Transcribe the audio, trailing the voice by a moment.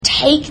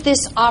take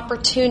this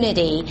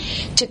opportunity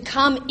to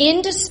come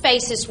into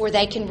spaces where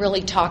they can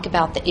really talk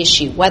about the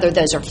issue, whether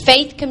those are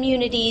faith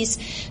communities,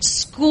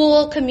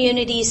 school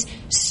communities,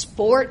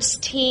 sports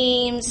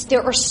teams.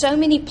 There are so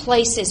many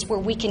places where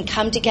we can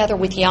come together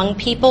with young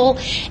people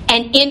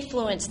and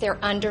influence their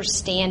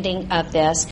understanding of this.